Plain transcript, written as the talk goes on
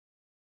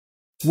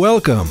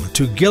Welcome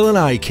to Gillin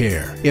Eye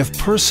Care. If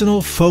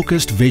personal,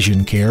 focused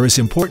vision care is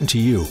important to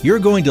you, you're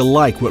going to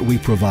like what we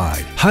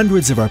provide.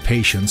 Hundreds of our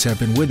patients have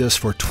been with us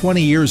for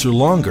 20 years or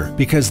longer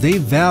because they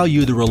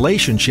value the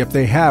relationship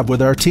they have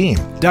with our team.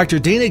 Dr.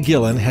 Dana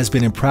Gillin has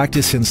been in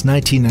practice since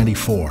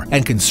 1994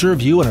 and can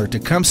serve you in our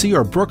Tecumseh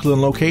or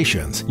Brooklyn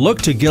locations.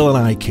 Look to Gillin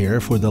Eye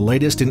Care for the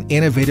latest in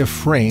innovative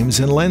frames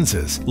and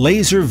lenses,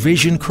 laser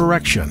vision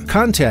correction,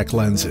 contact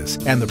lenses,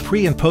 and the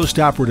pre- and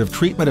post-operative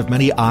treatment of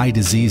many eye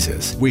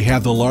diseases. We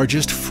have the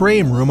largest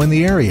frame room in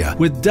the area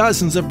with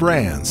dozens of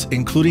brands,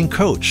 including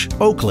Coach,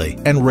 Oakley,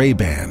 and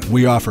Ray-Ban.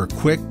 We offer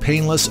quick,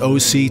 painless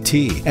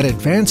OCT, an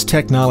advanced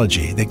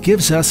technology that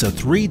gives us a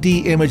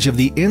 3D image of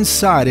the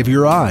inside of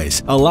your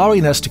eyes,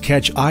 allowing us to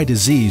catch eye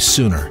disease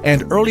sooner.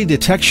 And early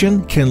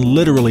detection can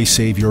literally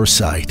save your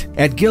sight.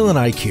 At Gillin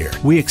Eye Care,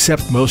 we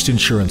accept most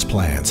insurance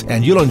plans,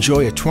 and you'll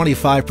enjoy a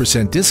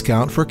 25%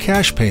 discount for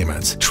cash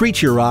payments.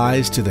 Treat your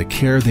eyes to the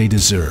care they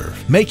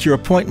deserve. Make your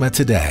appointment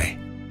today.